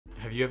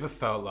Have you ever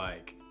felt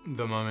like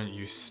the moment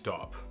you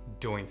stop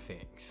doing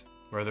things,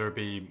 whether it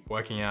be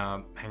working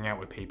out, hanging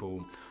out with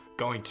people,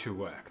 going to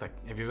work,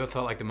 like have you ever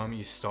felt like the moment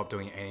you stop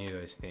doing any of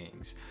those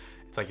things,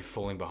 it's like you're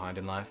falling behind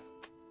in life?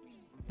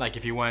 Like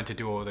if you weren't to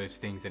do all those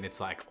things, then it's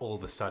like all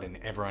of a sudden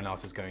everyone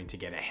else is going to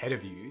get ahead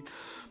of you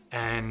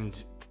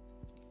and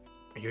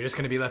you're just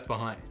going to be left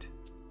behind.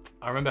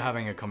 I remember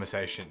having a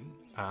conversation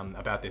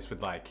about this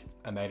with like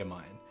a mate of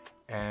mine,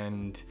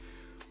 and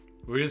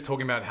we were just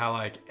talking about how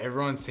like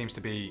everyone seems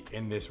to be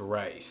in this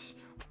race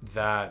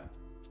that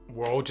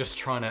we're all just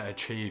trying to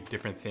achieve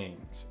different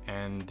things,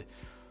 and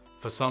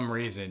for some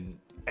reason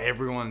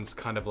everyone's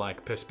kind of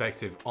like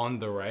perspective on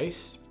the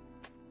race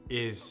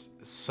is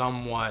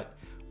somewhat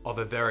of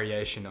a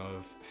variation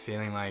of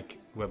feeling like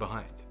we're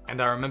behind. And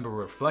I remember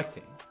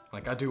reflecting,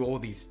 like I do all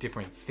these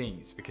different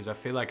things because I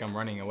feel like I'm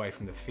running away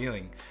from the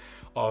feeling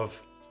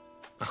of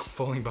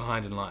falling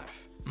behind in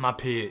life. My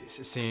peers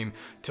seem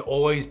to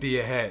always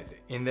be ahead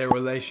in their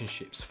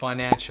relationships,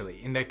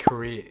 financially, in their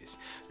careers.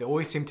 They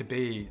always seem to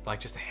be like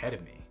just ahead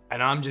of me.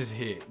 And I'm just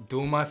here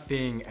doing my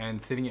thing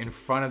and sitting in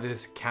front of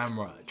this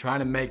camera, trying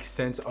to make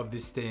sense of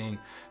this thing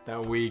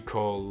that we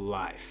call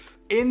life.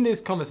 In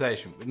this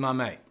conversation with my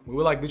mate, we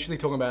were like literally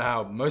talking about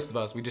how most of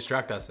us, we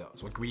distract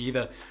ourselves. Like we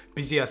either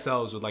busy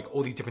ourselves with like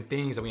all these different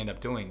things that we end up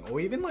doing, or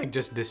even like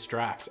just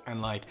distract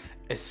and like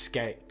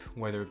escape,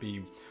 whether it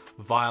be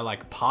via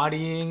like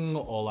partying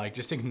or like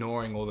just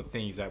ignoring all the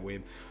things that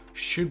we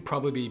should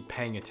probably be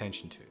paying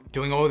attention to.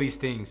 Doing all these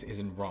things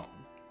isn't wrong,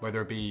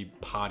 whether it be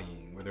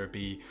partying, whether it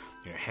be,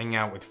 you know, hanging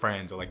out with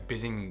friends, or like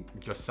busying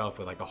yourself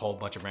with like a whole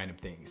bunch of random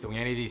things. Doing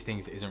any of these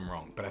things isn't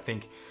wrong, but I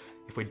think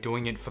if we're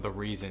doing it for the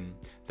reason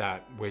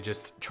that we're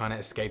just trying to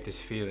escape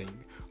this feeling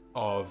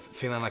of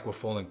feeling like we're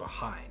falling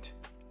behind,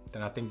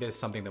 then I think there's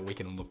something that we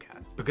can look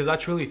at. Because I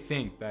truly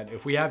think that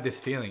if we have this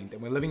feeling, then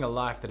we're living a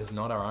life that is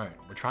not our own.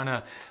 We're trying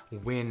to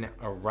win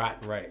a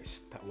rat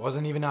race that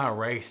wasn't even our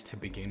race to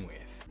begin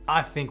with.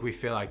 I think we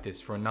feel like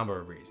this for a number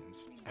of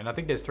reasons. And I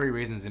think there's 3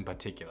 reasons in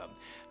particular.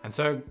 And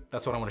so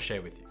that's what I want to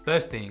share with you.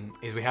 First thing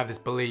is we have this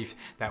belief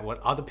that what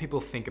other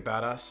people think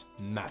about us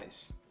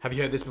matters. Have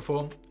you heard this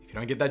before? If you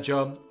don't get that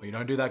job or you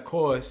don't do that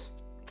course,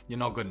 you're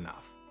not good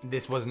enough.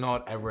 This was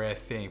not a rare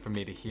thing for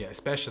me to hear,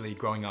 especially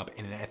growing up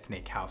in an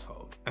ethnic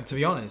household. And to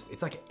be honest,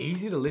 it's like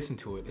easy to listen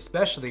to it,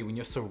 especially when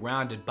you're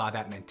surrounded by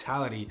that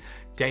mentality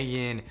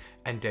day in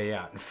and day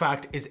out. In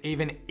fact, it's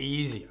even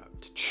easier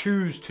to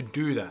choose to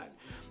do that,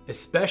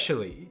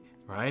 especially,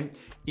 right,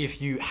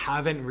 if you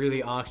haven't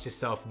really asked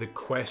yourself the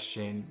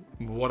question,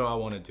 what do I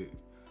want to do?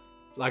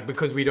 Like,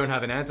 because we don't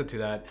have an answer to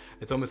that,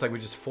 it's almost like we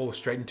just fall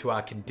straight into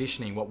our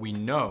conditioning, what we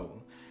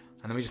know,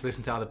 and then we just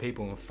listen to other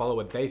people and follow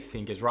what they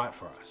think is right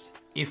for us.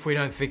 If we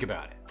don't think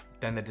about it,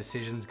 then the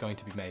decision's going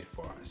to be made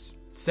for us.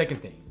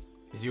 Second thing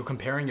is you're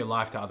comparing your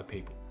life to other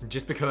people.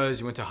 Just because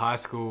you went to high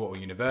school or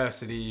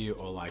university,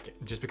 or like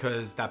just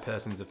because that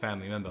person is a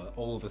family member,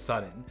 all of a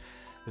sudden,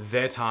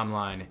 their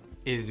timeline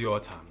is your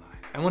timeline.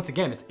 And once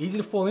again, it's easy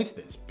to fall into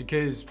this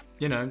because,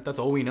 you know, that's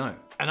all we know.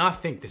 And I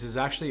think this is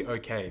actually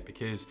okay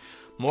because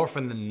more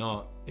often than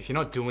not, if you're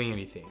not doing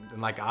anything,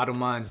 then like idle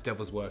mind's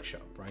devil's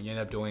workshop, right? You end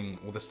up doing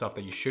all the stuff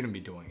that you shouldn't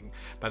be doing.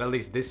 But at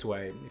least this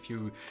way, if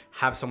you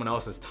have someone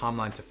else's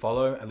timeline to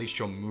follow, at least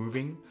you're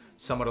moving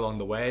somewhat along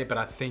the way. But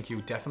I think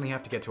you definitely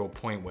have to get to a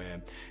point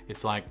where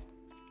it's like,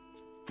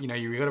 you know,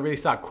 you gotta really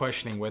start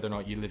questioning whether or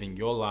not you're living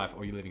your life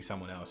or you're living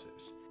someone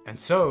else's. And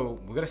so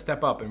we gotta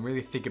step up and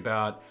really think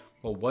about,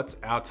 well, what's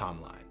our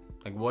timeline?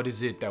 Like, what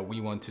is it that we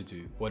want to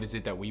do? What is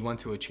it that we want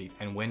to achieve?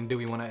 And when do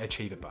we want to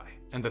achieve it by?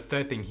 And the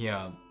third thing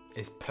here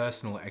is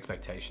personal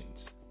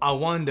expectations. I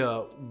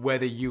wonder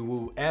whether you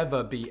will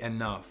ever be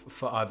enough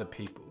for other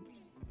people.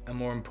 And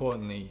more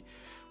importantly,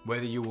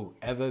 whether you will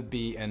ever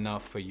be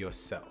enough for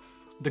yourself.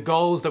 The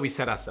goals that we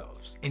set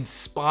ourselves,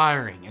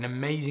 inspiring and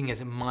amazing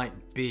as it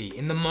might be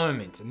in the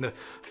moment, and the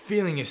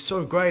feeling is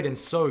so great and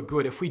so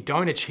good. If we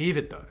don't achieve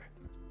it though,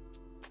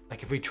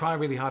 like if we try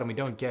really hard and we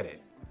don't get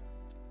it,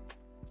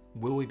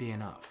 will we be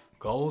enough?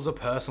 Goals are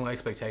personal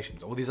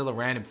expectations. All these other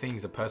random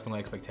things are personal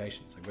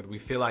expectations. Like whether we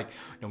feel like,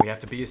 you know, we have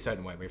to be a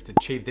certain way, we have to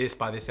achieve this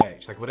by this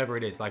age, like whatever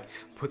it is, like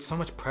put so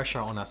much pressure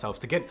on ourselves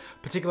to get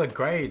particular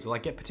grades, or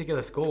like get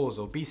particular scores,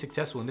 or be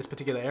successful in this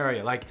particular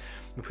area. Like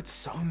we put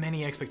so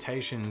many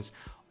expectations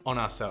on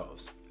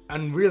ourselves.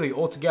 And really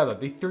altogether,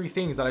 the 3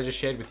 things that I just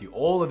shared with you,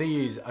 all of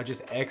these are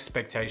just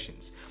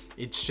expectations.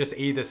 It's just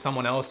either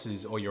someone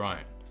else's or your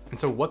own. And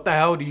so what the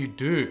hell do you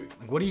do?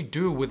 Like, what do you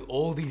do with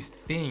all these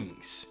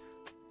things?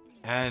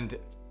 And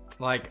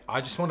like,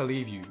 I just want to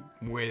leave you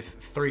with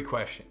 3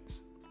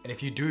 questions. And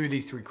if you do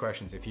these 3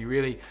 questions, if you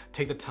really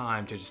take the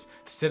time to just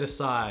sit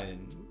aside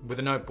and, with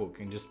a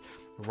notebook and just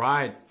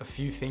write a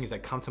few things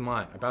that come to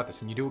mind about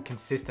this, and you do it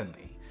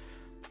consistently,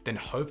 then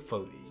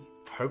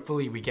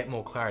hopefully we get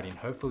more clarity, and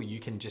hopefully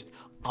you can just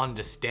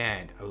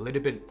understand a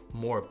little bit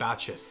more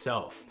about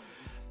yourself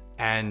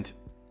and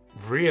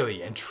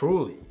really and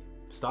truly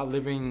start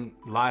living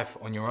life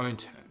on your own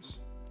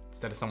terms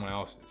instead of someone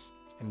else's,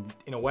 and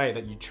in a way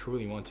that you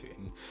truly want to,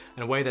 and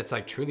in a way that's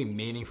like truly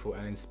meaningful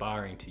and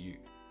inspiring to you.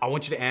 I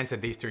want you to answer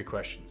these 3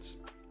 questions.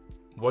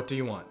 What do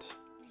you want?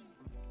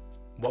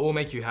 What will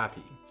make you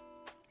happy?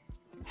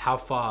 How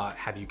far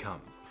have you come?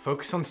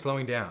 Focus on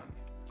slowing down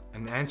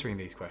and answering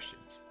these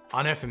questions.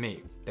 I know for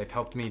me, they've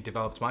helped me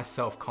develop my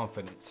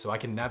self-confidence so I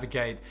can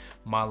navigate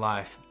my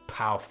life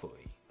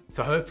powerfully.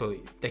 So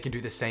hopefully they can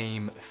do the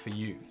same for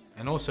you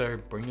and also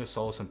bring your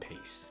soul some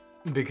peace.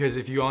 Because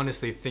if you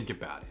honestly think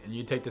about it and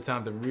you take the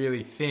time to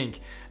really think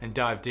and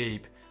dive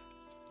deep,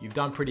 you've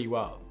done pretty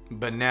well.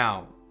 But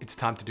now it's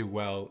time to do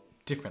well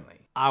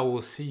differently. I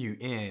will see you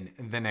in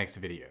the next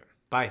video.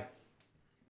 Bye.